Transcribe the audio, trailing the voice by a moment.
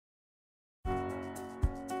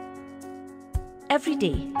Every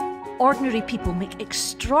day, ordinary people make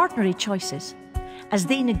extraordinary choices as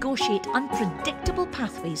they negotiate unpredictable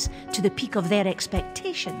pathways to the peak of their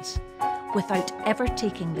expectations without ever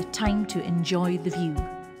taking the time to enjoy the view.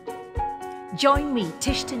 Join me,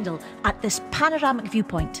 Tish Tindall, at this panoramic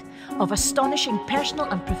viewpoint of astonishing personal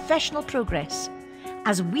and professional progress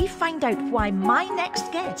as we find out why my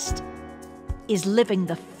next guest is living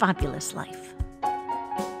the fabulous life.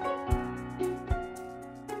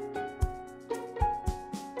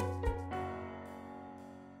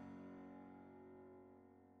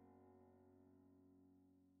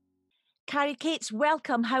 Carrie Cates,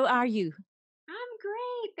 welcome. How are you? I'm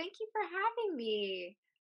great. Thank you for having me.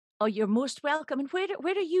 Oh, you're most welcome. And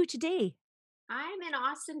where are you today? I'm in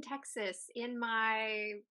Austin, Texas, in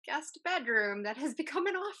my guest bedroom that has become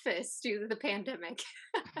an office due to the pandemic.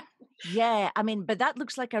 Yeah, but that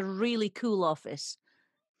looks like a really cool office.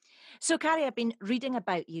 So, Carrie, I've been reading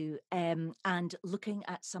about you and looking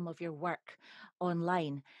at some of your work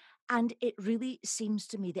online. And it really seems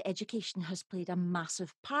to me that education has played a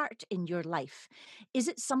massive part in your life. Is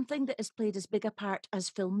it something that has played as big a part as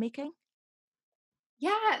filmmaking?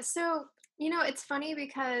 Yeah, so it's funny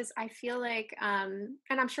because I feel like, and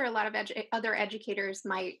I'm sure a lot of other educators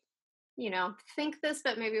might, think this,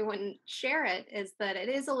 but maybe wouldn't share it. Is that it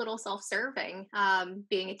is a little self-serving,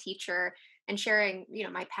 being a teacher and sharing,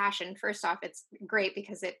 my passion. First off, it's great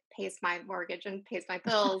because it pays my mortgage and pays my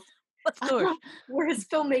bills. Of course. Whereas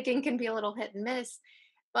filmmaking can be a little hit and miss.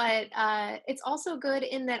 But it's also good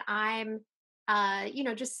in that I'm,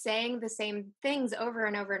 just saying the same things over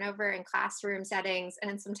and over and over in classroom settings. And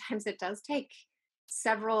then sometimes it does take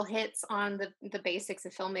several hits on the basics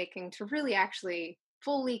of filmmaking to really actually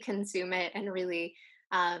fully consume it and really,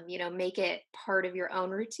 make it part of your own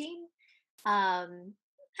routine. And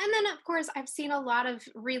then, of course, I've seen a lot of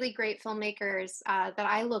really great filmmakers that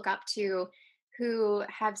I look up to who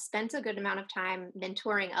have spent a good amount of time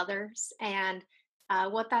mentoring others. And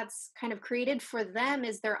what that's kind of created for them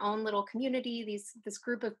is their own little community, this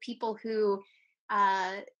group of people who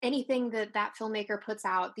anything that filmmaker puts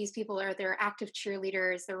out, these people are their active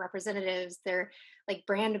cheerleaders, their representatives, they're like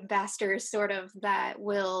brand ambassadors, sort of, that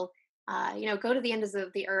will go to the ends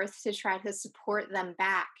of the earth to try to support them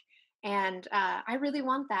back. And I really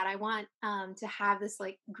want that. I want to have this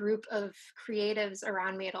like group of creatives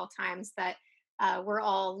around me at all times that we're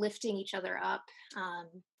all lifting each other up,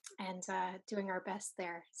 and doing our best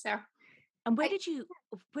there. So And where I, did you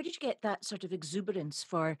get that sort of exuberance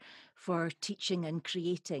for teaching and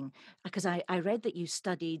creating? Because I read that you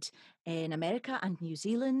studied in America and New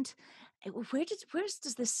Zealand.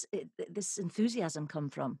 Does this enthusiasm come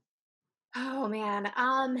from? oh man,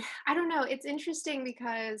 I don't know. It's interesting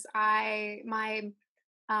because my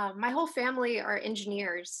whole family are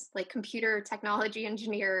engineers, like computer technology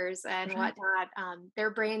engineers and Right. whatnot.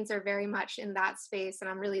 Their brains are very much in that space, and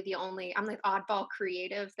I'm like oddball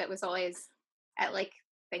creative that was always at like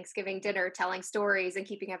Thanksgiving dinner telling stories and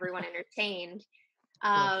keeping everyone entertained.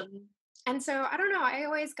 Yes. Um, and so I don't know, I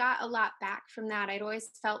always got a lot back from that. I'd always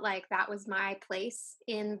felt like that was my place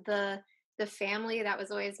in the family. That was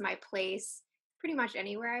always my place pretty much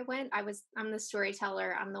anywhere I went. I'm the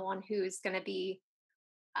storyteller. I'm the one who's going to be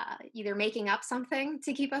either making up something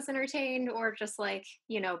to keep us entertained or just like,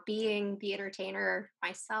 being the entertainer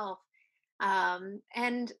myself.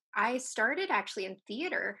 And I started actually in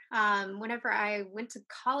theater. Whenever I went to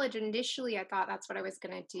college initially, I thought that's what I was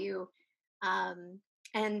going to do. Um,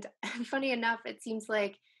 and funny enough, it seems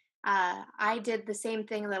like I did the same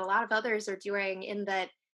thing that a lot of others are doing, in that,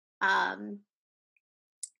 um,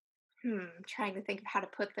 I'm trying to think of how to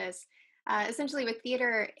put this. Essentially, with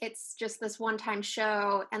theater, it's just this one time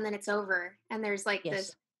show and then it's over. And there's like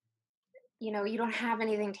this, Yes. you don't have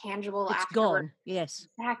anything tangible It's afterward. gone. Yes.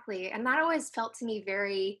 Exactly. And that always felt to me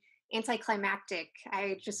very anticlimactic.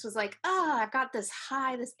 I just was like, oh, I've got this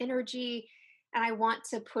high, this energy, and I want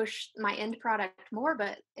to push my end product more,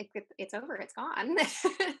 but it's over, it's gone.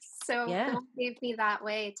 So Yeah. film gave me that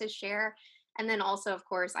way to share. And then also, of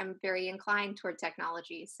course, I'm very inclined toward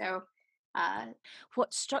technology. So, uh,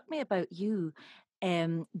 What struck me about you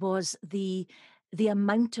was the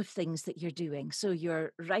amount of things that you're doing. So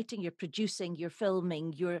you're writing, you're producing, you're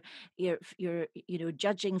filming, you're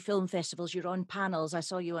judging film festivals. You're on panels. I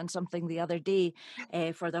saw you on something the other day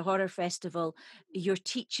for the horror festival. You're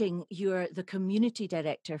teaching. You're the community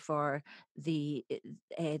director for the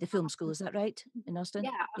film school. Is that right in Austin?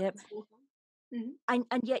 yeah. Yep. Mhm.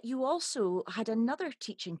 And yet you also had another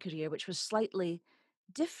teaching career, which was slightly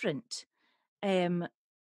different. Um,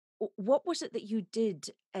 what was it that you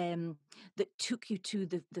did that took you to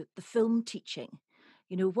the film teaching?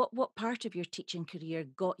 What part of your teaching career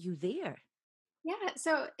got you there? Yeah,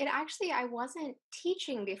 so it actually, I wasn't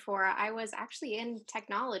teaching before. I was actually in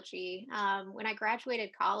technology. When I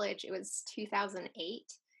graduated college, it was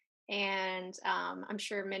 2008. And I'm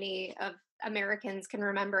sure many of Americans can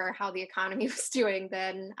remember how the economy was doing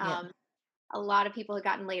then. Yeah, A lot of people had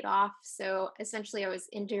gotten laid off. So essentially, I was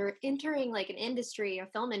entering like an industry, a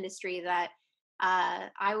film industry that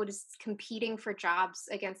I was competing for jobs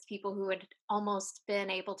against people who had almost been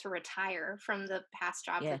able to retire from the past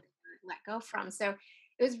jobs yeah, that they were let go from. So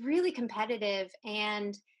it was really competitive.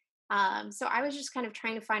 And so I was just kind of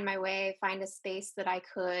trying to find my way, find a space that I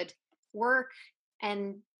could work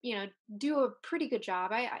and, do a pretty good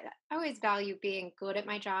job. I always value being good at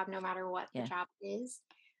my job, no matter what the yeah, job is.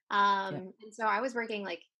 yeah. And so I was working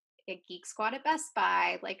like a Geek Squad at Best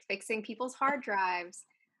Buy, like fixing people's hard drives.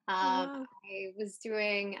 Oh, wow. I was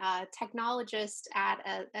doing technologist at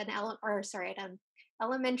at an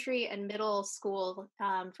elementary and middle school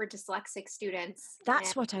for dyslexic students. And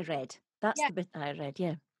That's what I read. That's yeah, the bit I read.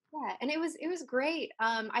 Yeah, yeah, and it was great.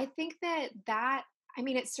 I think that I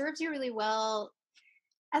mean, it serves you really well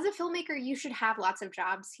as a filmmaker. You should have lots of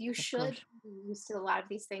jobs. You of should course. be used to a lot of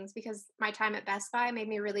these things, because my time at Best Buy made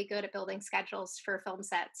me really good at building schedules for film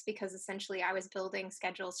sets, because essentially I was building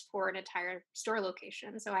schedules for an entire store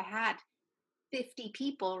location. So I had 50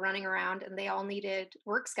 people running around and they all needed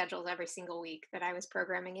work schedules every single week that I was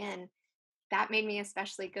programming in. That made me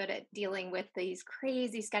especially good at dealing with these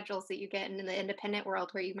crazy schedules that you get in the independent world,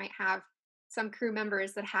 where you might have some crew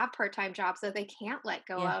members that have part-time jobs that they can't let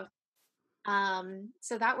go Yeah, of.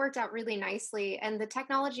 So that worked out really nicely. And the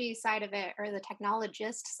technology side of it, or the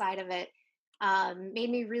technologist side of it, made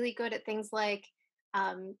me really good at things like,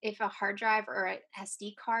 if a hard drive or a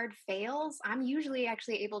SD card fails, I'm usually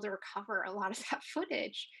actually able to recover a lot of that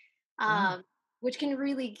footage, wow. um, which can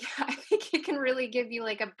really, I think it can really give you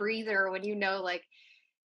like a breather when like,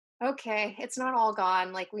 okay, it's not all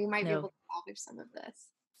gone. Like, we might be able No. to salvage some of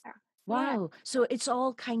this. So, yeah. Wow. So it's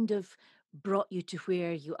all kind of brought you to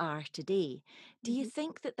where you are today. Do you Mhm.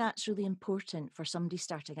 think that that's really important for somebody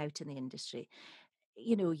starting out in the industry?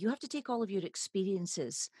 You have to take all of your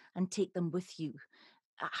experiences and take them with you.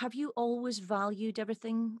 Have you always valued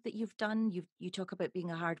everything that you've done? You talk about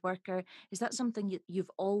being a hard worker. Is that something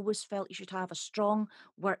you've always felt you should have a strong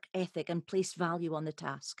work ethic and place value on the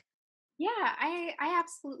task? Yeah, I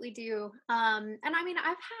absolutely do. And I mean,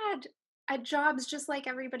 I've had jobs just like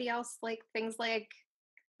everybody else, like things like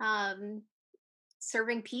um,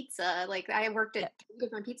 serving pizza. Like, I worked Yeah, at two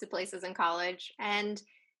different pizza places in college, and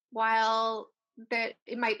while that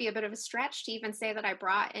it might be a bit of a stretch to even say that I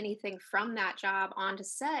brought anything from that job onto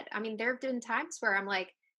set, I mean, there have been times where I'm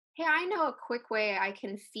like, hey, I know a quick way I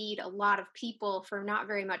can feed a lot of people for not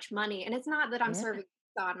very much money. And it's not that I'm yeah, serving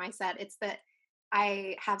pizza on my set, it's that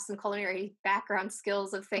I have some culinary background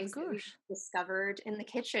skills of of things that we course. discovered in the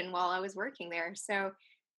kitchen while I was working there. So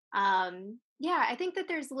yeah, I think that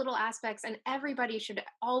there's little aspects, and everybody should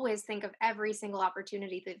always think of every single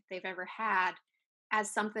opportunity that they've ever had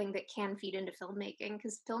as something that can feed into filmmaking,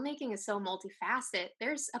 because filmmaking is so multifaceted.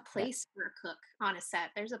 There's a Yeah, place for a cook on a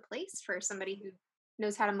set, there's a place for somebody who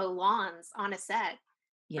knows how to mow lawns on a set,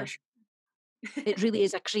 for yeah. sure. It really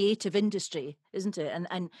is a creative industry, isn't it?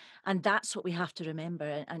 And that's what we have to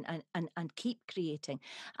remember and keep creating.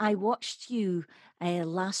 I watched you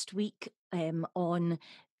last week on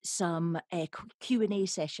some Q&A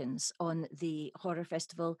sessions on the horror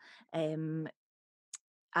festival, um,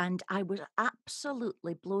 and I was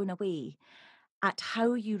absolutely blown away at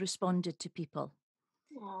how you responded to people.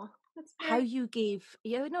 Aw, that's How very. you gave,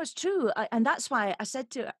 yeah, no, it's true. And that's why I said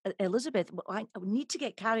to Elizabeth, "Well, I need to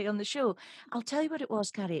get Carrie on the show." I'll tell you what it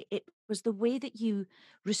was, Carrie. It was the way that you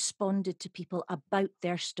responded to people about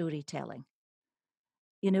their storytelling,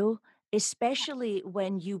 you know, especially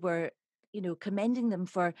when you were, commending them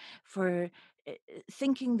for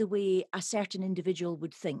thinking the way a certain individual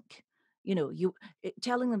would think.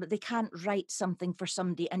 Telling them that they can't write something for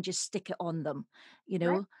somebody and just stick it on them, you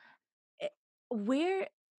Right. know. Eh, where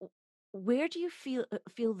where do you feel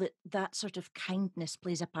that that sort of kindness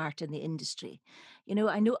plays a part in the industry?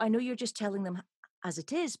 I know you're just telling them as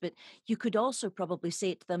it is, but you could also probably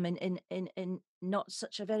say it to them in not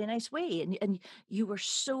such a very nice way. And you were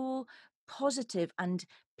so positive and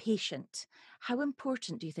patient. How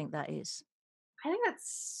important do you think that is? I think that's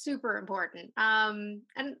super important. And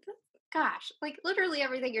gosh, like literally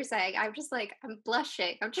everything you're saying, I'm just like, I'm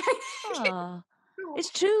blushing. I'm trying to get Ah, through.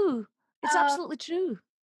 it's true. It's Um, absolutely true.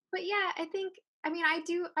 but yeah, I mean,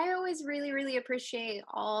 I always really, really appreciate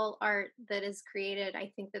all art that is created.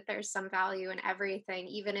 I think that there's some value in everything,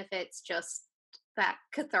 even if it's just that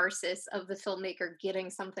catharsis of the filmmaker getting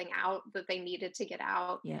something out that they needed to get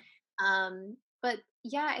out. Yeah, But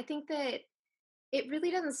yeah, I think that it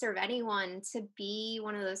really doesn't serve anyone to be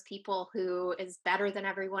one of those people who is better than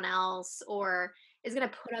everyone else or is going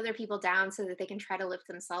to put other people down so that they can try to lift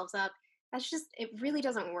themselves up. That's just, it really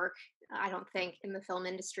doesn't work, I don't think, in the film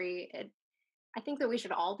industry. I think that we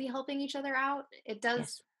should all be helping each other out. It does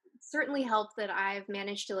Yes. certainly help that I've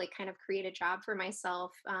managed to like kind of create a job for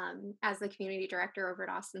myself as the community director over at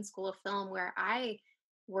Austin School of Film, where I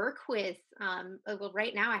work with, well,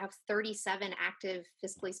 right now I have 37 active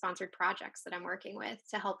fiscally sponsored projects that I'm working with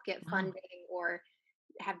to help get Wow. funding or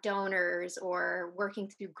have donors or working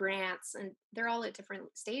through grants. And they're all at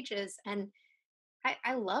different stages. And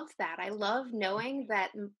I love that. I love Yeah. knowing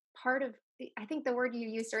that part of I think the word you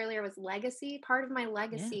used earlier was legacy. Part of my Yeah.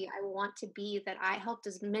 legacy I want to be that I helped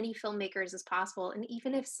as many filmmakers as possible. And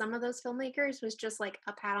even if some of those filmmakers was just like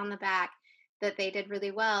a pat on the back that they did really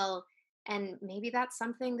well, and maybe that's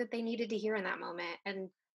something that they needed to hear in that moment. And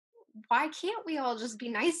why can't we all just be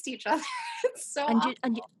nice to each other? It's so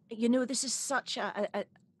This is such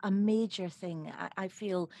a major thing I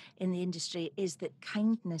feel in the industry is that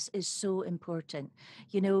kindness is so important.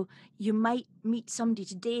 You know, you might meet somebody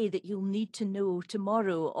today that you'll need to know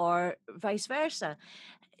tomorrow or vice versa,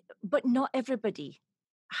 but not everybody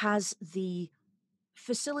has the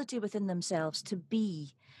facility within themselves to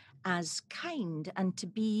be as kind and to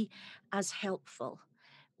be as helpful.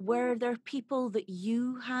 Were there people that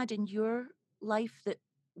you had in your life that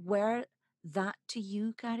were that to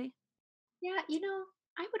you, Carrie? Yeah,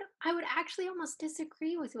 I would actually almost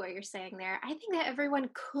disagree with what you're saying there. I think that everyone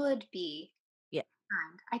could be Yeah.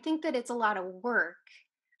 kind. I think that it's a lot of work.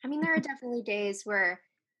 I mean, there are definitely days where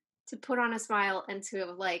to put on a smile and to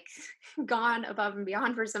have like gone above and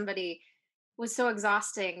beyond for somebody was so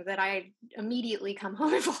exhausting that I immediately come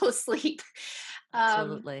home and fall asleep. Um,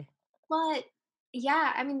 Absolutely. but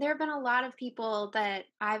yeah, I mean, there have been a lot of people that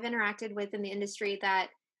I've interacted with in the industry that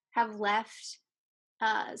have left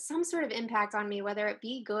some sort of impact on me, whether it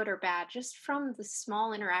be good or bad, just from the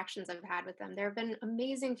small interactions I've had with them. There have been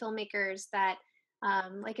amazing filmmakers that,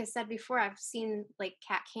 like I said before, I've seen like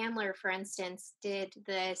Kat Candler, for instance, did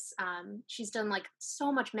this. She's done like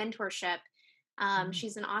so much mentorship. Mm.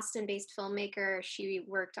 She's an Austin based filmmaker. She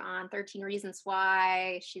worked on 13 Reasons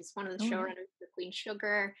Why. She's one of the Oh, yeah. showrunners for Queen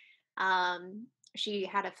Sugar. Um, she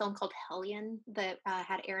had a film called Hellion that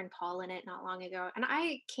had Aaron Paul in it not long ago. And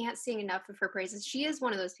I can't sing enough of her praises. She is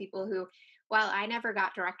one of those people who, while I never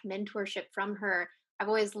got direct mentorship from her, I've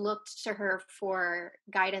always looked to her for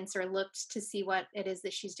guidance or looked to see what it is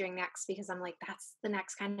that she's doing next because I'm like, that's the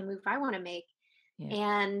next kind of move I want to make. Yeah.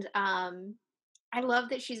 And I love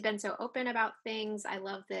that she's been so open about things. I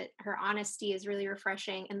love that her honesty is really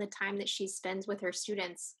refreshing and the time that she spends with her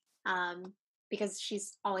students. Because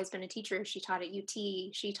she's always been a teacher. She taught at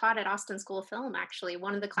UT. She taught at Austin School of Film, actually.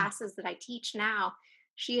 One of the Mm. classes that I teach now,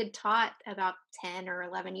 she had taught about 10 or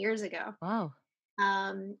 11 years ago. Wow.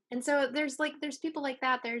 And so there's people like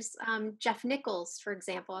that. There's Jeff Nichols, for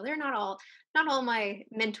example. They're not all my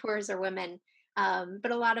mentors are women,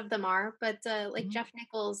 but a lot of them are. But like Mhm. Jeff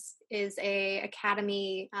Nichols is a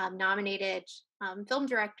Academy nominated film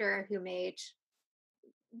director who made,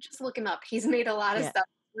 just look him up. He's made a lot of Yeah. stuff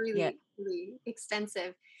Yeah. really, really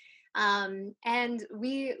extensive. And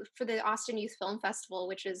we, for the Austin Youth Film Festival,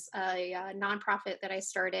 which is a nonprofit that I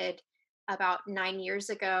started about 9 years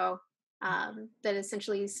ago, Mm. that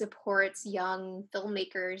essentially supports young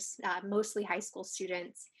filmmakers, mostly high school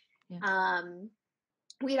students. Yeah. Um,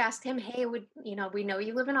 we'd asked him, hey, we know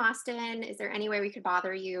you live in Austin. Is there any way we could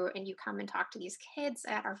bother you and you come and talk to these kids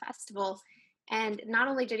at our festival? And not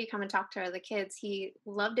only did he come and talk to the kids, he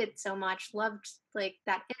loved it so much, loved like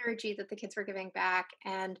that energy that the kids were giving back,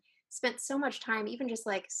 and spent so much time, even just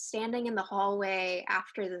like standing in the hallway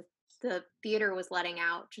after the theater was letting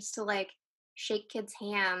out, just to like shake kids'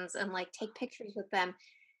 hands and like take pictures with them.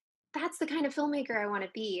 That's the kind of filmmaker I want to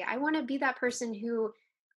be. I want to be that person who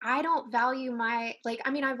I don't value my, like,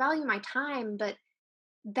 I mean, I value my time, but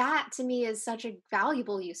that to me is such a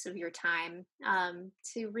valuable use of your time,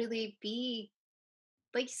 to really be,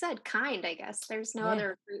 like you said, kind, I guess. There's no Yeah.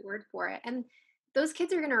 other great word for it. And those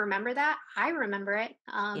kids are going to remember that. I remember it.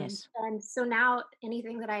 Yes. And so now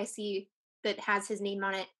anything that I see that has his name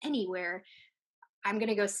on it anywhere, I'm going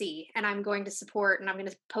to go see and I'm going to support and I'm going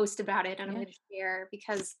to post about it and I'm Yeah. going to share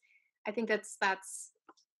because I think that's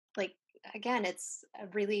like, again, it's a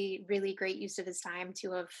really, really great use of his time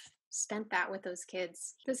to have spent that with those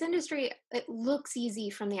kids. This industry, it looks easy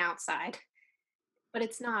from the outside, but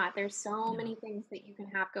it's not. There's so No. many things that you can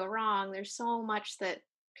have go wrong. There's so much that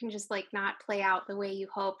can just like not play out the way you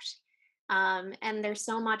hoped. And there's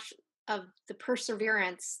so much of the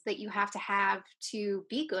perseverance that you have to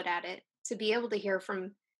be good at it. to be able to hear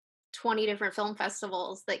from 20 different film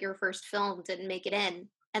festivals that your first film didn't make it in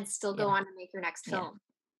and still go Yeah. on to make your next Yeah. film.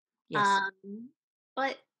 Yes.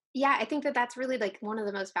 But yeah, I think that that's really like one of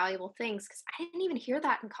the most valuable things because I didn't even hear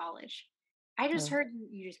that in college. I just No. heard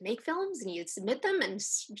you just make films and you submit them, and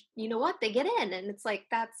you know what, they get in, and it's like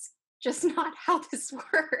that's just not how this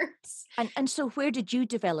works. And so where did you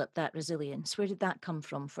develop that resilience? Where did that come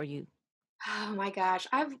from for you? Oh my gosh,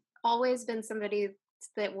 I've always been somebody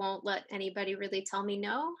that won't let anybody really tell me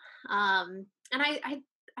no. And I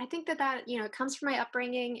think that it comes from my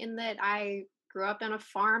upbringing in that I grew up on a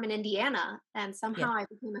farm in Indiana, and Yeah. somehow I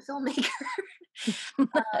became a filmmaker.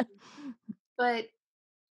 But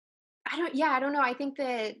I don't know. I think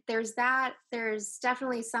that there's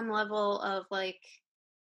definitely some level of like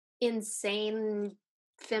insane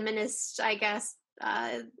feminist, I guess,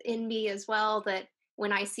 in me as well. That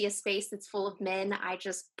when I see a space that's full of men, I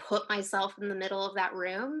just put myself in the middle of that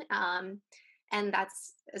room. And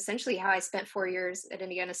that's essentially how I spent 4 years at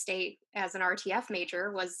Indiana State as an RTF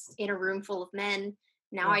major, was in a room full of men.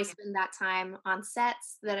 Now Yeah. I spend that time on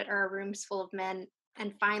sets that are rooms full of men.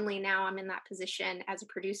 And finally, now I'm in that position as a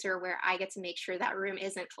producer where I get to make sure that room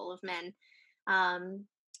isn't full of men. Um,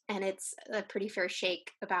 and it's a pretty fair shake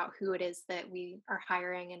about who it is that we are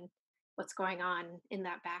hiring and what's going on in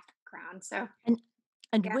that background. So And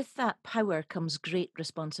and yeah, with that power comes great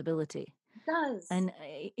responsibility. it does. And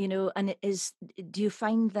and it is, do you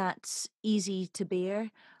find that's easy to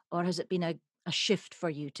bear, or has it been a shift for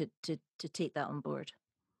you to take that on board?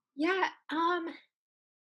 Yeah.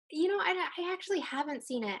 I actually haven't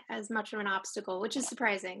seen it as much of an obstacle, which is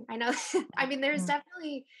surprising. I know, I mean, there's Mm,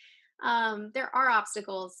 definitely, there are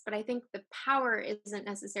obstacles, but I think the power isn't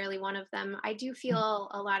necessarily one of them. I do mm, feel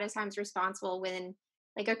a lot of times responsible when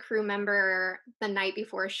like a crew member the night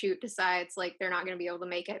before a shoot decides like they're not going to be able to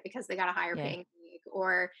make it because they got a higher yeah, paying gig,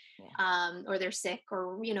 yeah, or they're sick,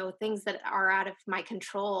 or things that are out of my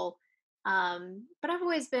control. But I've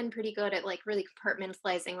always been pretty good at like really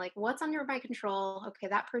compartmentalizing like what's under my control. Okay,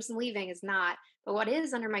 that person leaving is not, but what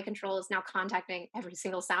is under my control is now contacting every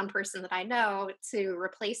single sound person that I know to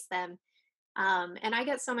replace them. And I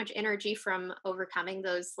get so much energy from overcoming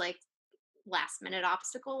those like last minute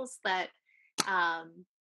obstacles that I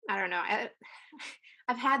don't know.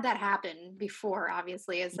 I've had that happen before,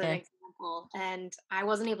 obviously, as an yeah. example, and I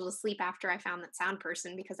wasn't able to sleep after I found that sound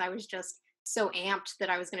person because I was just so amped that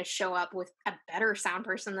I was going to show up with a better sound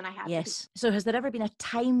person than I had the. Yes. So has there ever been a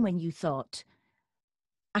time when you thought,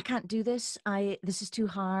 I can't do this. This is too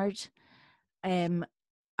hard. Um,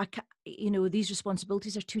 I ca these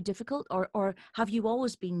responsibilities are too difficult, or have you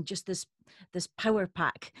always been just this power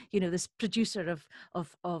pack, this producer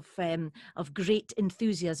of great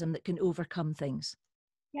enthusiasm that can overcome things?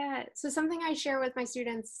 Yeah. So something I share with my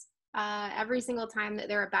students every single time that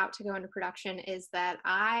they're about to go into production is that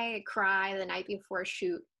I cry the night before a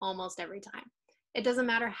shoot almost every time. It doesn't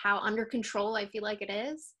matter how under control I feel like it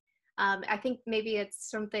is. I think maybe it's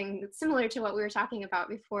something similar to what we were talking about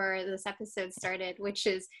before this episode started, which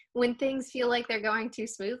is when things feel like they're going too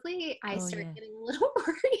smoothly, I Oh start yeah. getting a little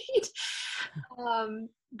worried.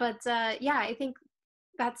 But yeah, I think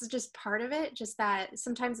that's just part of it. Just that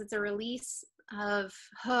sometimes it's a release of,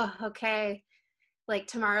 oh, okay, like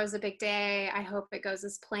tomorrow's a big day. I hope it goes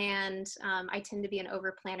as planned. I tend to be an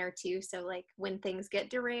over planner too. So like when things get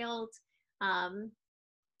derailed, um,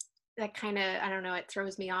 that kind of, I don't know, it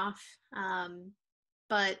throws me off.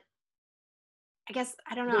 But I guess,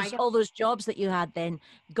 I don't know. I Those guess, all those jobs that you had then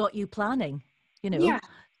got you planning, you know. yeah,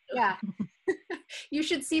 yeah. You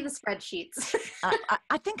should see the spreadsheets.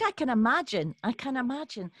 I think I can imagine. I can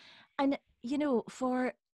imagine. And,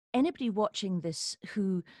 for anybody watching this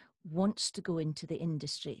who wants to go into the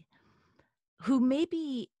industry, who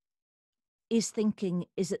maybe is thinking,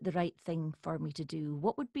 is it the right thing for me to do?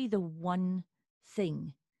 What would be the one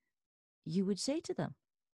thing you would say to them?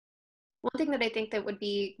 One thing that I think that would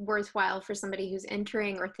be worthwhile for somebody who's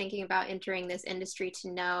entering or thinking about entering this industry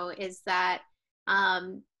to know is that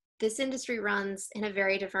um, this industry runs in a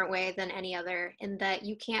very different way than any other, in that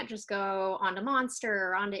you can't just go onto Monster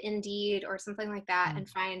or onto Indeed or something like that Mm, and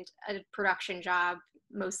find a production job,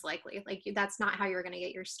 most likely. Like that's not how you're going to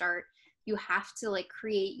get your start. You have to like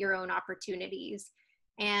create your own opportunities.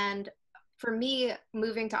 And for me,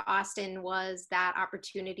 moving to Austin was that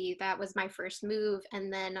opportunity. That was my first move.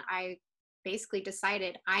 And then I basically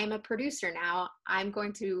decided I'm a producer now. I'm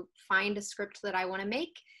going to find a script that I want to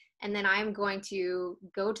make. And then I'm going to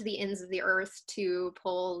go to the ends of the earth to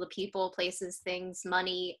pull the people, places, things,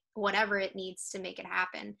 money, whatever it needs to make it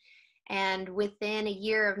happen. And within a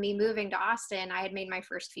year of me moving to Austin, I had made my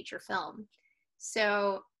first feature film.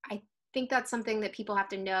 So I think that's something that people have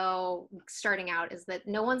to know starting out, is that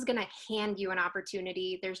no one's going to hand you an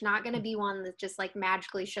opportunity. There's not going to be one that just like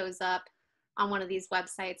magically shows up on one of these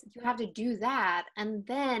websites. You have to do that. And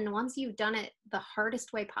then once you've done it the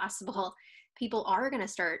hardest way possible, people are going to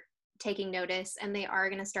start taking notice, and they are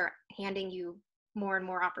going to start handing you more and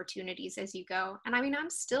more opportunities as you go. And I mean, I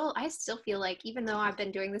still feel like, even though I've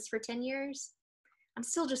been doing this for 10 years, I'm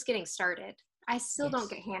still just getting started. I still don't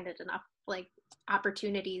get handed enough like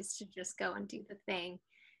opportunities to just go and do the thing.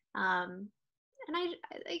 And I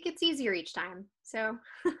it gets easier each time. So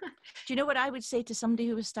Do you know what I would say to somebody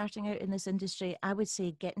who was starting out in this industry? I would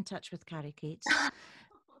say get in touch with Carrie Cates.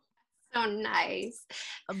 so nice.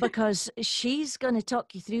 Because she's going to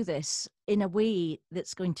talk you through this in a way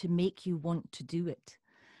that's going to make you want to do it.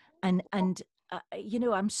 And you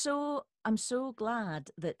know, I'm so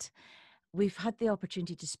glad that we've had the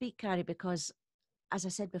opportunity to speak, Carrie, because as I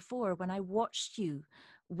said before, when I watched you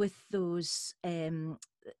with those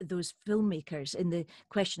filmmakers in the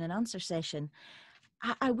question and answer session,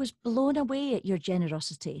 I was blown away at your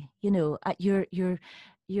generosity, you know, at your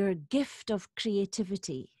gift of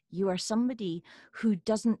creativity. You are somebody who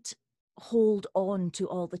doesn't hold on to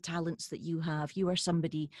all the talents that you have. You are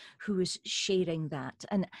somebody who is sharing that.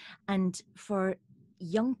 And for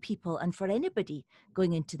young people and for anybody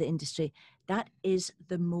going into the industry, that is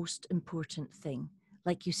the most important thing.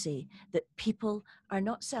 Like you say, that people are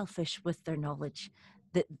not selfish with their knowledge,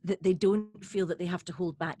 that they don't feel that they have to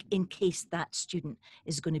hold back in case that student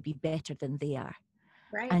is going to be better than they are.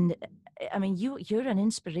 Right. And I mean, you're an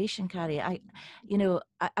inspiration, Carrie. I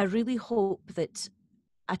really hope that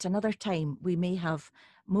at another time we may have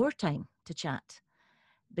more time to chat,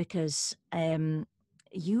 because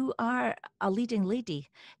you are a leading lady,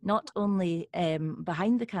 not only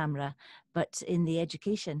behind the camera, but in the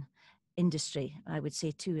education industry, I would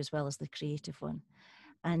say too, as well as the creative one.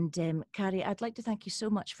 And Carrie, I'd like to thank you so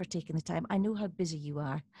much for taking the time. I know how busy you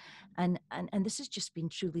are, and this has just been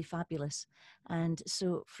truly fabulous. And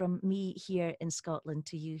so from me here in Scotland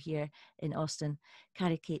to you here in Austin,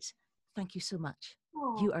 Carrie Cates, thank you so much.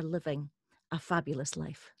 Oh, You are living a fabulous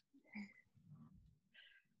life.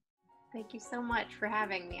 thank you so much for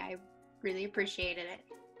having me. I really appreciated it.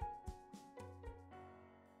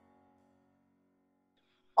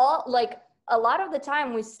 Like a lot of the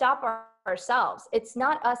time we stop ourselves. It's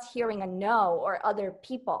not us hearing a no or other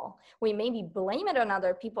people. We maybe blame it on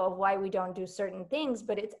other people of why we don't do certain things,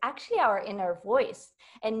 but it's actually our inner voice,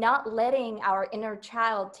 and not letting our inner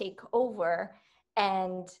child take over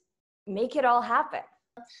and make it all happen.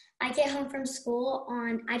 I get home from school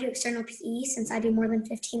I do external PE, since I do more than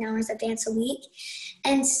 15 hours of dance a week.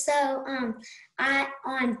 And so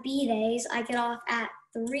on B days, I get off at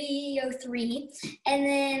 3:03, and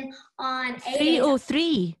then on A days,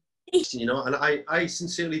 3:03. You know, and I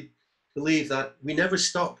sincerely believe that we never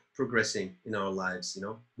stop progressing in our lives. You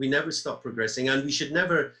know, we never stop progressing, and we should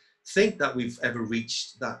never think that we've ever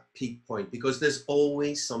reached that peak point, because there's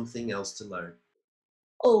always something else to learn.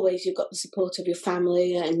 Always you've got the support of your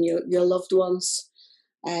family and your loved ones,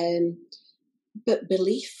 but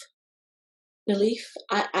belief.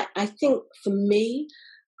 I think for me,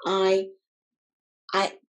 I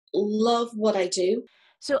love what I do.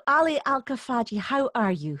 So Ali Al-Kafadi, how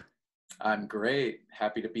are you? I'm great.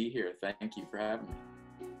 Happy to be here. Thank you for having me.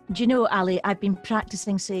 Do you know, Ali, I've been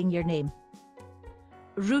practicing saying your name.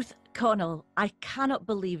 Ruth Connell, I cannot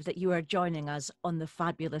believe that you are joining us on The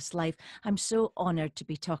Fabulous Life. I'm so honoured to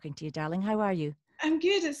be talking to you, darling. How are you? I'm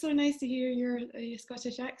good. It's so nice to hear your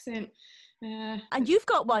Scottish accent. And you've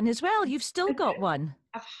got one as well. You've still got one.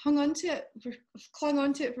 I've hung on to it. I've clung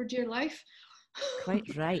on to it for dear life.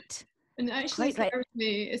 Quite right. And actually, Quite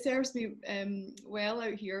it serves me well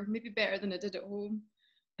out here. Maybe better than it did at home.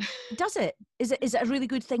 Does it? Is it a really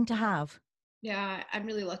good thing to have? Yeah, I'm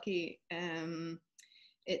really lucky.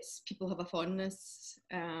 It's people have a fondness,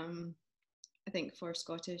 I think, for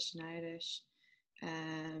Scottish and Irish.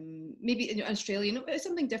 Maybe in Australia, it's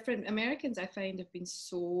something different. Americans, I find, have been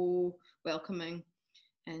so welcoming,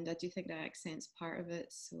 and I do think that accent's part of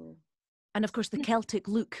it. So, and of course the Celtic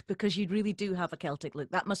look, because you really do have a Celtic look.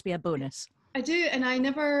 That must be a bonus. I do, and I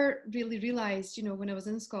never really realised, when I was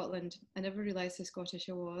in Scotland, I never realised how Scottish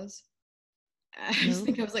I was. I just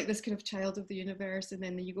think I was like this kind of child of the universe, and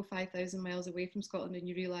then you go 5,000 miles away from Scotland and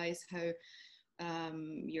you realise how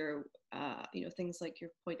your things like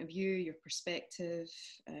your point of view, your perspective,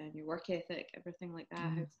 and your work ethic, everything like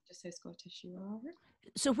that, just how Scottish you are.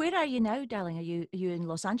 So where are you now, darling? Are you in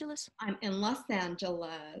Los Angeles? I'm in Los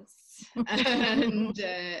Angeles, and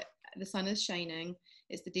the sun is shining.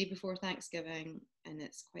 It's the day before Thanksgiving, and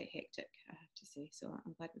it's quite hectic, I have to say. So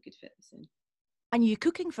I'm glad we could fit this in. And you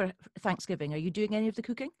cooking for Thanksgiving? Are you doing any of the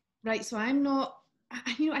cooking? Right, so I'm not,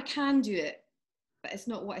 I can do it, but it's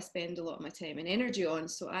not what I spend a lot of my time and energy on.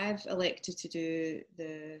 So I've elected to do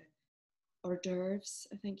the hors d'oeuvres,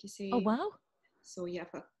 I think you say. Oh, wow. So yeah,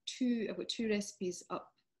 I've got two recipes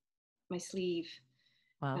up my sleeve.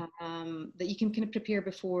 Wow. That you can kind of prepare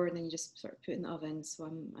before, and then you just sort of put in the oven.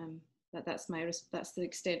 So that's the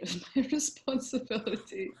extent of my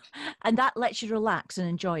responsibility. And that lets you relax and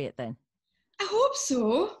enjoy it then? I hope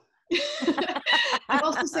so. I'm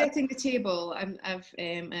also setting the table.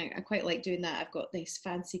 I quite like doing that. I've got nice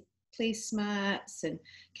fancy placemats and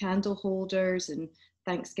candle holders and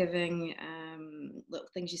Thanksgiving little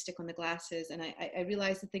things you stick on the glasses. And I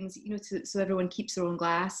realised the things, so everyone keeps their own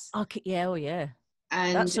glass. Okay, yeah, oh yeah.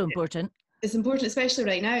 And that's so important. It's important, especially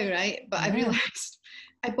right now, right? But I realised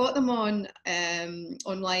I bought them on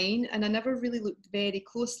online, and I never really looked very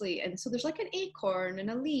closely. And so there's like an acorn and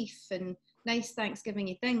a leaf and nice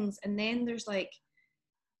Thanksgiving-y things, and then there's like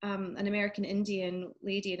an American Indian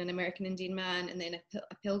lady and an American Indian man, and then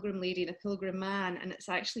a pilgrim lady and a pilgrim man, and it's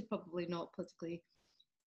actually probably not politically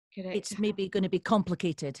correct. It's maybe going to be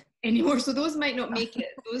complicated anymore, so those might not make it.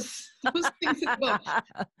 Those things as well,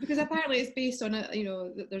 because apparently it's based on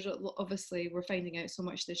there's obviously we're finding out so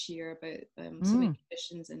much this year about so many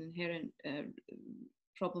conditions and inherent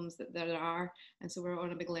problems that there are, and so we're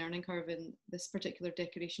on a big learning curve, and this particular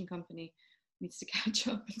decoration company needs to catch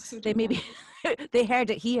up. So they maybe they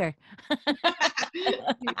heard it here.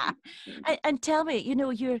 and tell me,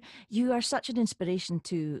 you are such an inspiration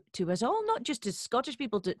to us all, not just to Scottish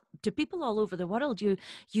people, to people all over the world. You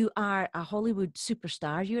are a Hollywood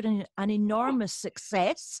superstar. You're an enormous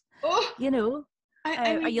success. Are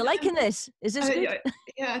you liking this? Is this good?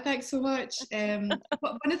 Yeah, thanks so much. One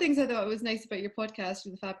of the things I thought was nice about your podcast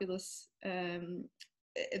with the fabulous,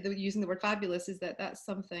 using the word fabulous, is that that's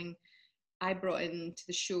something I brought into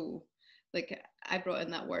the show. Like, I brought in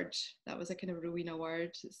that word. That was a kind of Rowena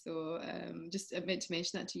word. So just I meant to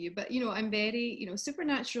mention that to you. But, I'm very,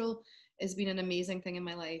 supernatural has been an amazing thing in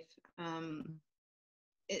my life.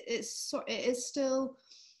 It is still,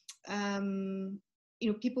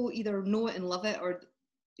 people either know it and love it, or,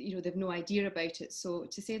 they've no idea about it. So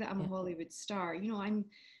to say that I'm a Hollywood star, I'm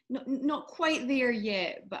not quite there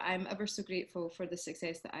yet, but I'm ever so grateful for the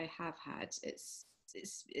success that I have had.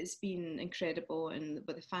 It's been incredible, and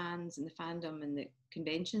with the fans and the fandom and the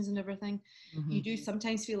conventions and everything, you do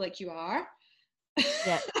sometimes feel like you are a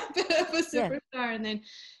bit of a superstar, and then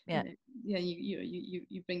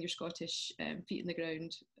you bring your Scottish feet in the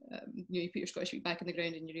ground. You put your Scottish feet back in the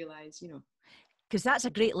ground, and you realise, because that's a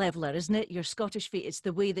great leveler, isn't it? Your Scottish feet. It's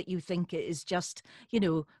the way that you think it is just,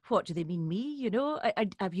 what do they mean me?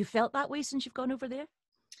 Have you felt that way since you've gone over there?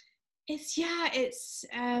 And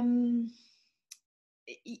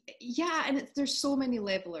there's so many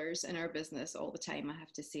levelers in our business all the time, I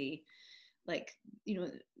have to say. Like,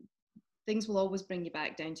 things will always bring you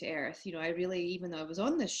back down to earth. I really, even though I was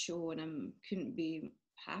on this show and I couldn't be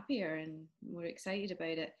happier and more excited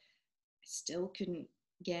about it, I still couldn't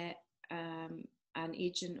get an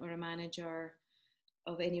agent or a manager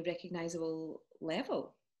of any recognizable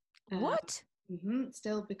level. What?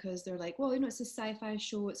 Still, because they're like, well, it's a sci-fi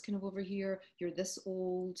show, it's kind of over here, you're this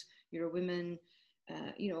old, you're a woman,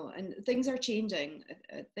 and things are changing.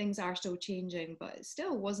 Things are still changing, but it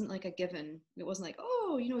still wasn't like a given. It wasn't like,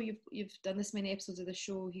 oh, you've done this many episodes of the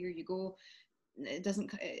show, here you go.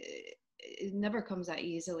 It never comes that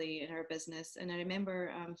easily in our business. And I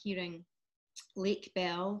remember hearing Lake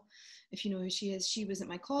Bell, if you know who she is, she was at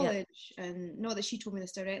my college, and not that she told me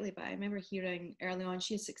this directly, but I remember hearing early on,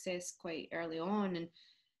 she had success quite early on, and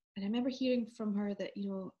I remember hearing from her that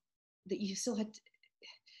that you still had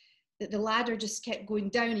that the ladder just kept going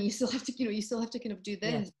down, and you still have to kind of do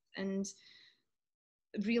this, and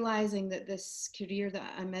realizing that this career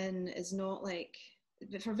that I'm in is not like,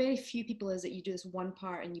 for very few people, is that you do this one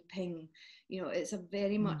part and you ping. It's a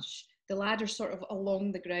very much, the ladder sort of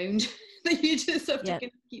along the ground that you just have to kind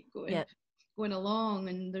of keep going along,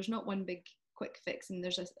 and there's not one big quick fix, and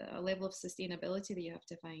there's a level of sustainability that you have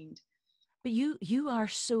to find. But you are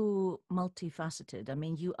so multifaceted. I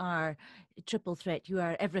mean, you are triple threat. You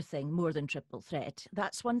are everything more than triple threat.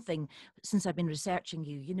 That's one thing. Since I've been researching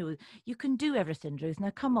you, you can do everything, Ruth. Now,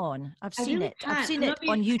 come on. I've seen it. I've seen it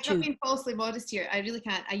on YouTube. I'm not being falsely modest here. I really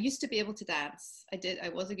can't. I used to be able to dance. I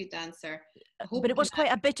was a good dancer. But it was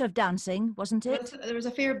quite a bit of dancing, wasn't it? There was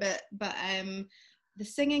a fair bit. But the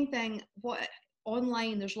singing thing,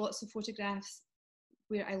 online, there's lots of photographs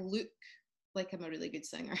where I look like I'm a really good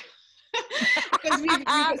singer. Because we've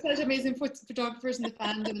got such amazing photographers in the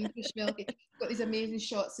fandom, and Fish Milky got these amazing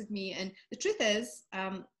shots of me. And the truth is,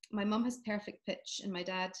 my mum has perfect pitch and my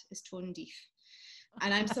dad is tone deaf.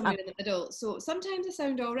 And I'm somewhere in the middle. So sometimes I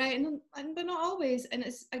sound all right, but not always. And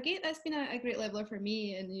it's that's been a great leveler for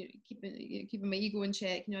me, and keeping my ego in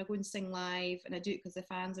check. I go and sing live, and I do it because the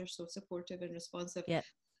fans are so supportive and responsive. Yeah.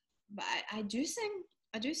 But I do sing.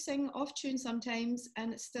 I do sing off tune sometimes,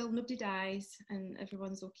 and it's still nobody dies, and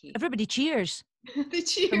everyone's okay. Everybody cheers. They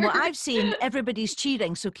cheer. From what I've seen, everybody's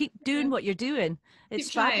cheering. So keep doing what you're doing.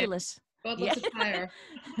 It's fabulous. God loves a tire.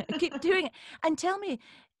 Keep doing it. And tell me,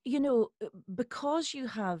 because you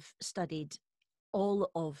have studied all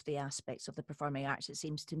of the aspects of the performing arts, it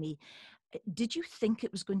seems to me, did you think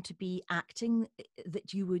it was going to be acting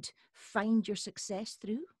that you would find your success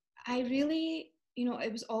through? I really,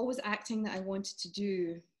 it was always acting that I wanted to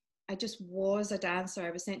do. I just was a dancer. I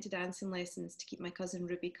was sent to dancing lessons to keep my cousin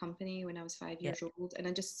Ruby company when I was 5 years old. And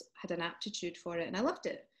I just had an aptitude for it and I loved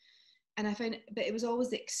it. And I found, but it was always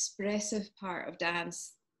the expressive part of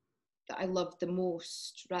dance that I loved the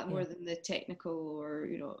most, more than the technical, or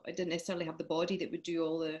I didn't necessarily have the body that would do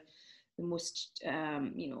all the most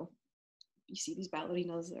you see these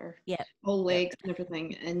ballerinas that are all legs and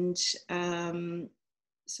everything, and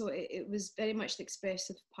so it was very much the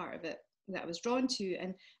expressive part of it that I was drawn to,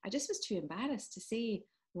 and I just was too embarrassed to say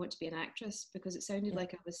I want to be an actress, because it sounded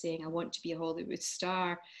like I was saying I want to be a Hollywood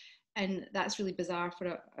star, and that's really bizarre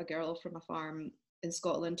for a girl from a farm in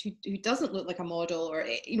Scotland who doesn't look like a model, or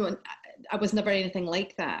I was never anything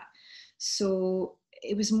like that. So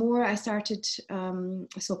it was more, I started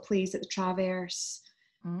I saw plays at the Traverse,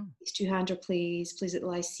 these two-hander plays at the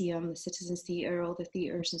Lyceum, the Citizens Theatre, all the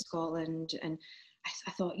theatres in Scotland, and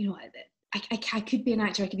I thought, I could be an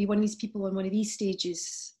actor. I could be one of these people on one of these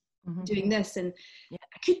stages doing this, and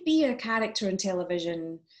I could be a character on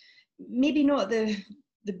television, maybe not the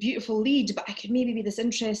beautiful lead, but I could maybe be this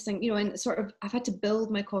interesting, and sort of, I've had to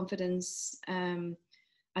build my confidence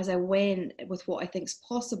as I went with what I think is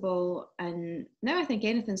possible. And now I think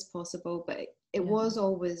anything's possible, but it was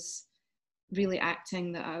always really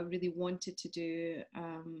acting that I really wanted to do.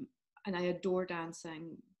 And I adore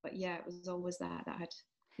dancing, but it was always that I had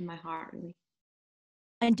in my heart, really.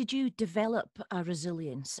 And did you develop a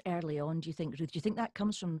resilience early on, do you think, Ruth? Do you think that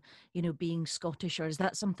comes from, being Scottish, or is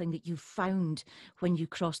that something that you found when you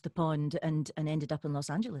crossed the pond and ended up in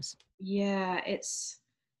Los Angeles? Yeah, I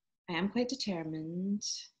am quite determined.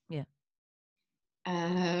 Yeah.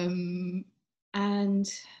 And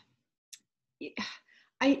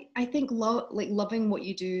I think loving what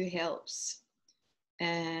you do helps.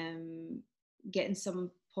 Getting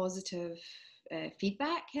some positive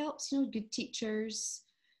feedback helps, good teachers,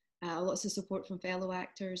 lots of support from fellow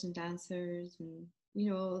actors and dancers, and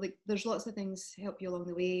there's lots of things help you along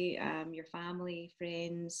the way, your family,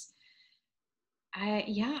 friends.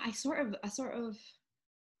 I sort of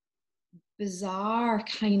bizarre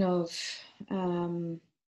kind of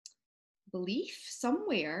belief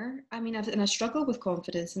somewhere. I mean, I struggle with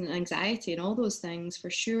confidence and anxiety and all those things for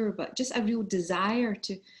sure, but just a real desire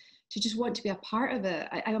to just want to be a part of it.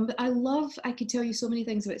 I could tell you so many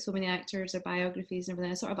things about so many actors or biographies and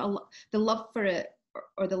everything. I sort of, the love for it,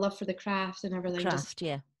 or the love for the craft and everything,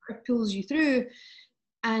 pulls you through.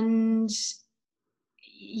 And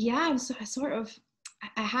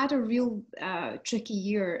I had a real tricky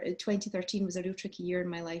year. 2013 was a real tricky year in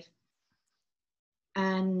my life.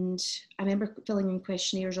 And I remember filling in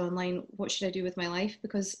questionnaires online, what should I do with my life?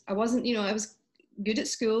 Because I wasn't, I was good at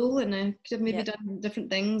school and I could have maybe done different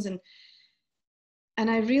things, and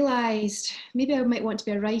I realized maybe I might want to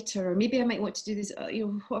be a writer, or maybe I might want to do this,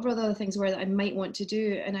 whatever the other things were that I might want to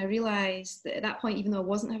do. And I realized that at that point, even though I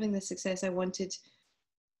wasn't having the success I wanted,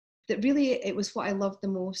 that really it was what I loved the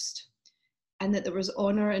most, and that there was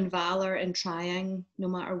honor and valor in trying no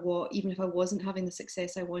matter what, even if I wasn't having the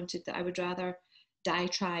success I wanted, that I would rather die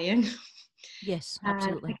trying. Yes,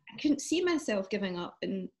 absolutely. I couldn't see myself giving up,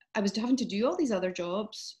 and I was having to do all these other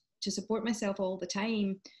jobs to support myself all the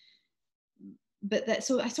time. But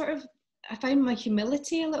so I found my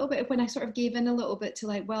humility a little bit when I sort of gave in a little bit to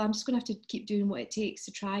I'm just going to have to keep doing what it takes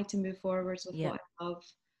to try to move forwards with what I love.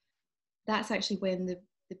 That's actually when the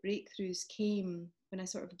breakthroughs came, when I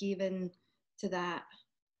sort of gave in to that.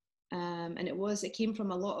 And it came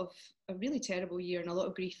from a really terrible year and a lot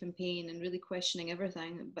of grief and pain and really questioning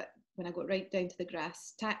everything. But when I got right down to the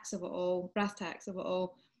brass tacks of it all,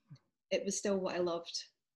 it was still what I loved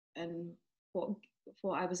and what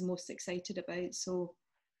I was most excited about. So,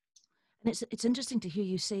 and it's interesting to hear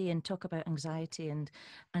you say and talk about anxiety and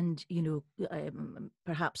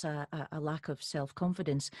perhaps a lack of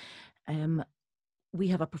self-confidence. we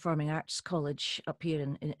have a performing arts college up here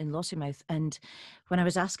in Lossiemouth, and when I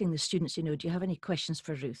was asking the students, do you have any questions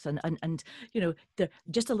for Ruth, and they're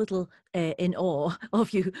just a little in awe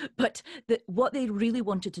of you, but what they really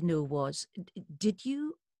wanted to know was, did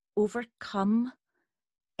you overcome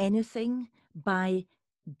anything by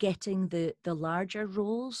getting the larger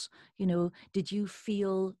roles? Did you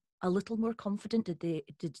feel a little more confident?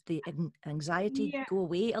 Did the anxiety go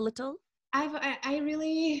away a little? I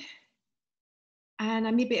really,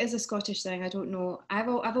 and maybe it is a Scottish thing, I don't know. I've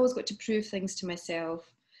always got to prove things to myself.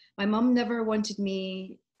 My mum never wanted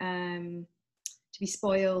me to be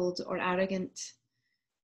spoiled or arrogant.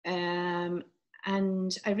 And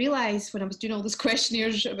I realised when I was doing all those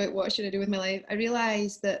questionnaires about what should I do with my life, I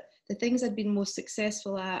realised that the things I'd been most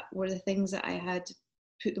successful at were the things that I had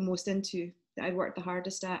put the most into, that I worked the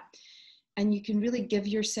hardest at. And you can really give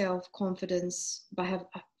yourself confidence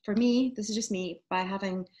for me, this is just me, by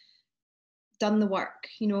having done the work.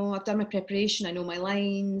 I've done my preparation, I know my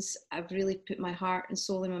lines, I've really put my heart and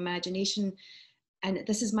soul and my imagination. And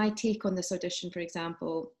this is my take on this audition, for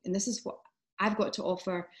example, and this is what I've got to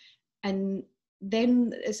offer. And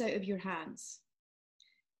then it's out of your hands.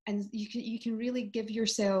 And you can really give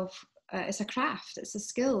yourself, it's a craft, it's a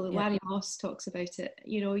skill. Yeah. Larry Moss talks about it.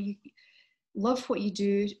 You love what you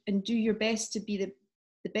do and do your best to be the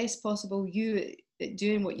best possible you at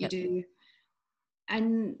doing what you do.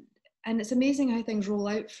 And it's amazing how things roll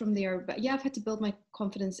out from there. But yeah, I've had to build my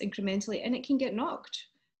confidence incrementally, and it can get knocked.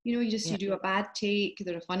 You do a bad take,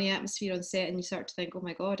 there's a funny atmosphere on set, and you start to think, oh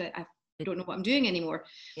my God, I don't know what I'm doing anymore.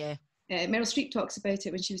 Yeah. Meryl Streep talks about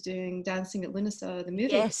it when she was doing Dancing at Lunasa, the movie.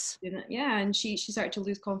 Yes. Yeah, and she started to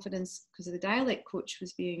lose confidence because of the dialect coach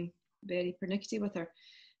was being very pernickety with her.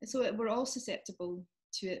 And so we're all susceptible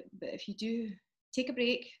to it. But if you do take a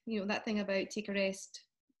break, that thing about take a rest,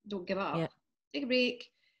 don't give up. Yeah. Take a break,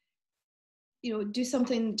 do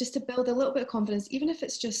something just to build a little bit of confidence, even if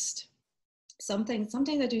it's just something.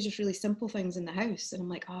 Sometimes I do just really simple things in the house, and I'm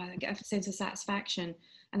like, I get a sense of satisfaction,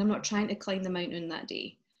 and I'm not trying to climb the mountain that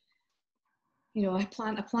day. I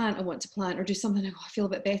plant a plant I want to plant, or do something I feel a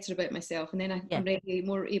bit better about myself, and then I'm ready,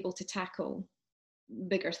 more able to tackle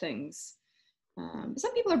bigger things.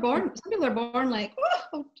 Some people are born like,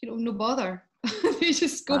 no bother. They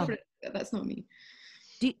just go for it. That's not me.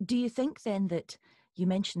 Do you think then that you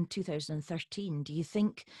mentioned 2013? Do you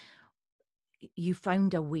think you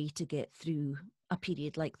found a way to get through a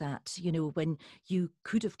period like that, when you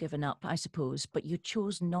could have given up, I suppose, but you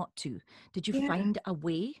chose not to? Did you find a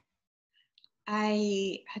way?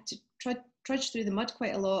 I had to trudge through the mud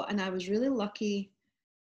quite a lot, and I was really lucky.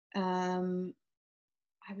 I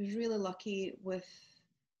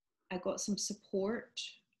got some support,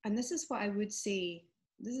 and this is what I would say.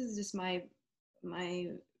 This is just my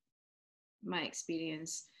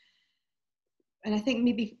experience. And I think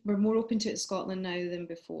maybe we're more open to it in Scotland now than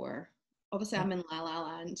before. Obviously, I'm in La La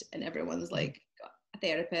Land, and everyone's like got a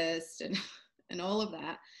therapist and all of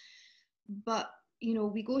that. But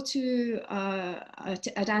we go to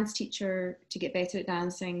a dance teacher to get better at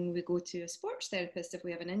dancing. We go to a sports therapist if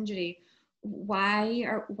we have an injury. Why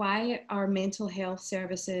are mental health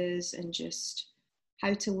services and just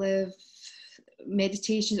how to live,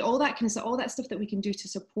 meditations, all that kind of stuff, all that stuff that we can do to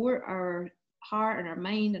support our heart and our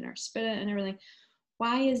mind and our spirit and everything,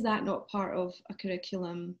 why is that not part of a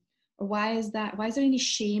curriculum? Or why is there any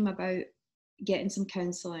shame about getting some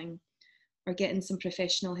counselling or getting some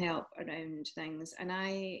professional help around things? And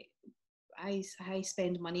I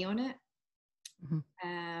spend money on it.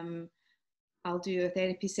 Mm-hmm. I'll do a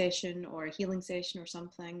therapy session or a healing session or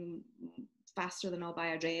something faster than I'll buy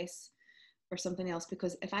a dress or something else,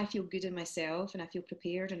 because if I feel good in myself and I feel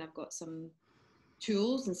prepared and I've got some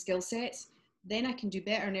tools and skill sets, then I can do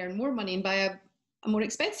better and earn more money and buy a more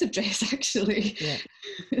expensive dress, actually. Yeah.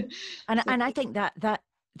 And I think that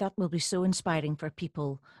will be so inspiring for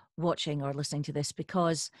people watching or listening to this,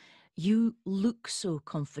 because you look so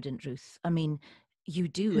confident, Ruth. I mean, you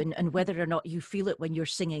do, and whether or not you feel it when you're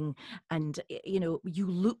singing, and you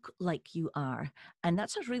look like you are, and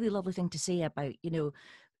that's a really lovely thing to say about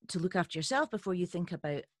to look after yourself before you think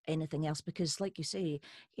about anything else, because like you say,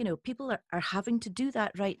 people are having to do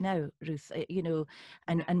that right now, Ruth,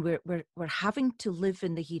 and we're having to live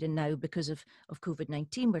in the here and now because of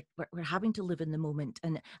COVID-19. We're having to live in the moment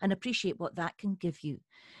and appreciate what that can give you.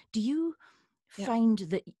 Do you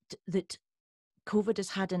find that COVID has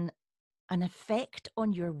had an effect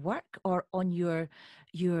on your work or on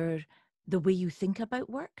the way you think about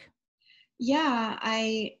work? Yeah,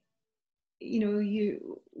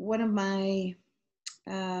 one of my,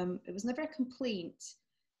 it was never a complaint,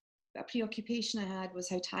 a preoccupation I had was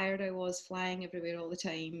how tired I was flying everywhere all the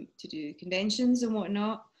time to do conventions and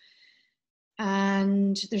whatnot.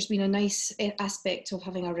 And there's been a nice aspect of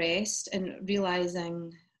having a rest and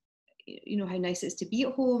realizing, you know, how nice it is to be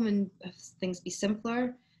at home and have things be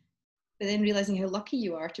simpler, but then realizing how lucky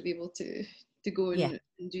you are to be able to go and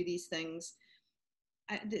do these things.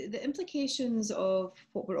 The implications of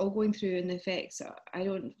what we're all going through and the effects, I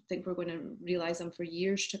don't think we're going to realize them for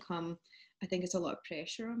years to come. I think it's a lot of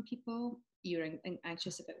pressure on people. You're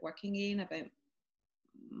anxious about working again, about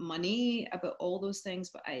money, about all those things.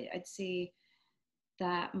 But I'd say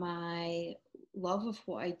that my love of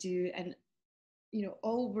what I do, and you know,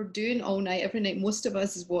 all we're doing all night, every night, most of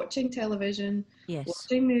us is watching television,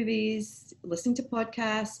 watching movies, listening to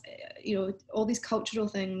podcasts, you know, all these cultural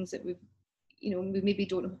things that we maybe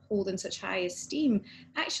don't hold in such high esteem,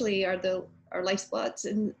 actually are our life's blood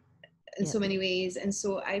in so many ways. And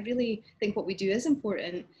so I really think what we do is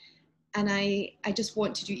important. And I just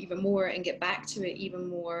want to do even more and get back to it even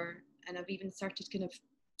more. And I've even started kind of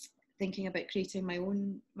thinking about creating my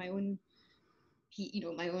own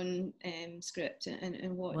script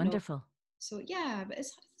and whatnot. Wonderful. So yeah, but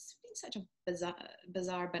it's been such a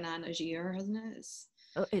bizarre bananas year, hasn't it?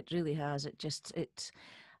 It really has.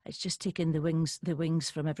 It's just taken the wings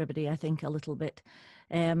from everybody, I think, a little bit.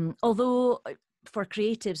 Although for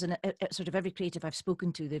creatives, and sort of every creative I've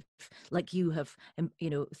spoken to, they've, like you have,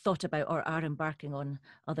 thought about or are embarking on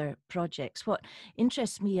other projects. What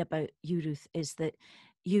interests me about you, Ruth, is that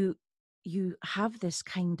you have this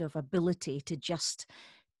kind of ability to just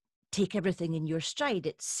take everything in your stride,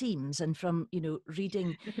 it seems, and from,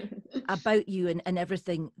 reading about you and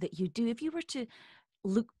everything that you do, if you were to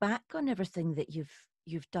look back on everything that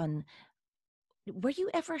you've done, were you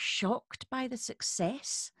ever shocked by the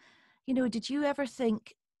success? Did you ever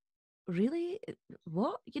think, really,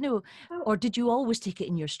 what, or did you always take it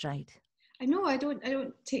in your stride? I know I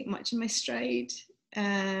don't take much in my stride.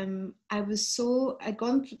 I'd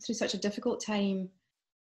gone through such a difficult time,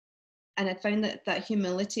 and I'd found that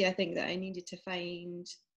humility, I think, that I needed to find,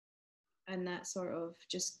 and that sort of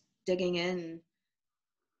just digging in,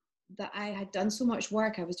 that I had done so much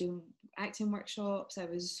work. I was doing acting workshops. I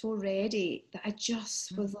was so ready that I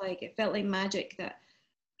just was like, it felt like magic that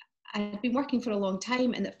I'd been working for a long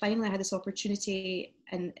time, and that finally I had this opportunity,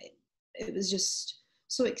 and it was just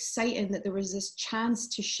so exciting that there was this chance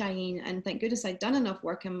to shine. And thank goodness I'd done enough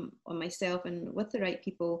work on myself and with the right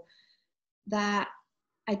people that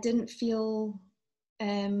I didn't feel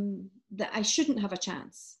that I shouldn't have a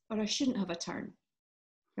chance or I shouldn't have a turn,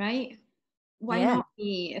 right? Why not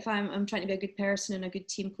me? If I'm trying to be a good person and a good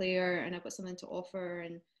team player, and I've got something to offer,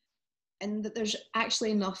 and that there's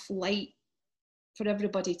actually enough light for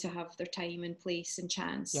everybody to have their time and place and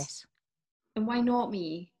chance. Yes. And why not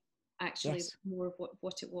me? Actually, more of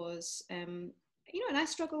what it was. And I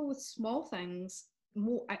struggle with small things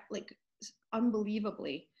more, like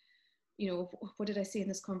unbelievably. What did I say in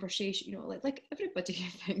this conversation? Like everybody, I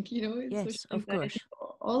think. Yes, of course.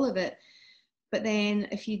 All of it. But then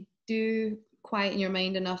if you do quieten your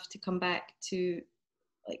mind enough to come back to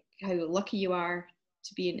like how lucky you are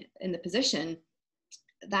to be in the position,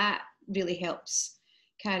 that really helps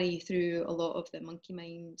carry you through a lot of the monkey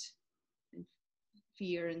mind and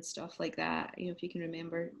fear and stuff like that. If you can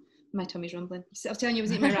remember. My tummy's rumbling. I was telling you I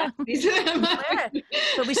was eating my raspberries.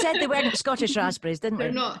 But we said they weren't Scottish raspberries, didn't we?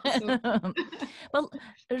 They're not. So. Well,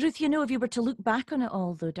 Ruth, if you were to look back on it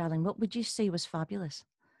all, though, darling, what would you say was fabulous?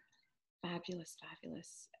 Fabulous.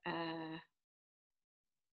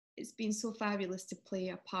 It's been so fabulous to play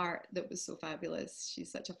a part that was so fabulous.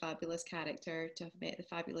 She's such a fabulous character, to have met the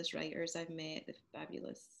fabulous writers I've met, the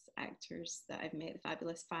fabulous actors that I've met, the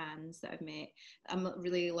fabulous fans that I've met. I'm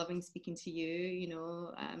really loving speaking to you,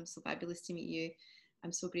 so fabulous to meet you.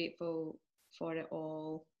 I'm so grateful for it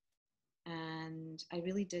all. And I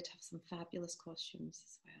really did have some fabulous costumes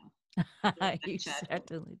as well. You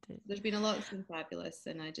certainly did. There's been a lot that's been fabulous,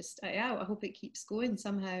 and I hope it keeps going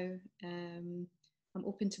somehow. I'm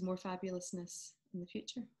open to more fabulousness in the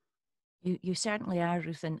future. You certainly are,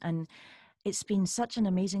 Ruth, and it's been such an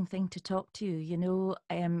amazing thing to talk to you.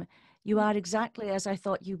 You are exactly as I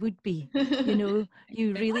thought you would be. You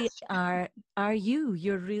really are you.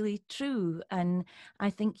 You're really true, and I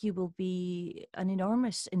think you will be an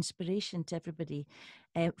enormous inspiration to everybody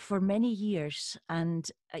for many years, and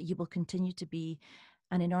you will continue to be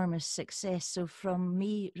an enormous success. So from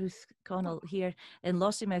me, Ruth Connell, here in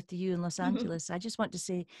Lossiemouth to you in Los Angeles, I just want to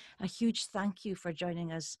say a huge thank you for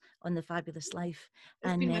joining us on The Fabulous Life.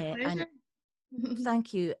 It's been my pleasure. And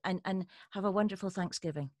thank you, and have a wonderful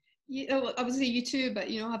Thanksgiving. Obviously you too, but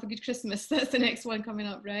have a good Christmas. That's the next one coming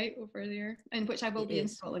up, right, over there, in which I will be in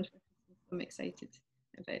Scotland for Christmas. I'm excited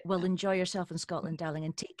about it. Well, enjoy yourself in Scotland, darling,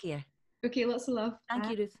 and take care. Okay, lots of love. Thank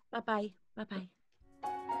you, Ruth. Bye-bye.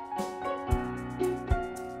 Bye-bye.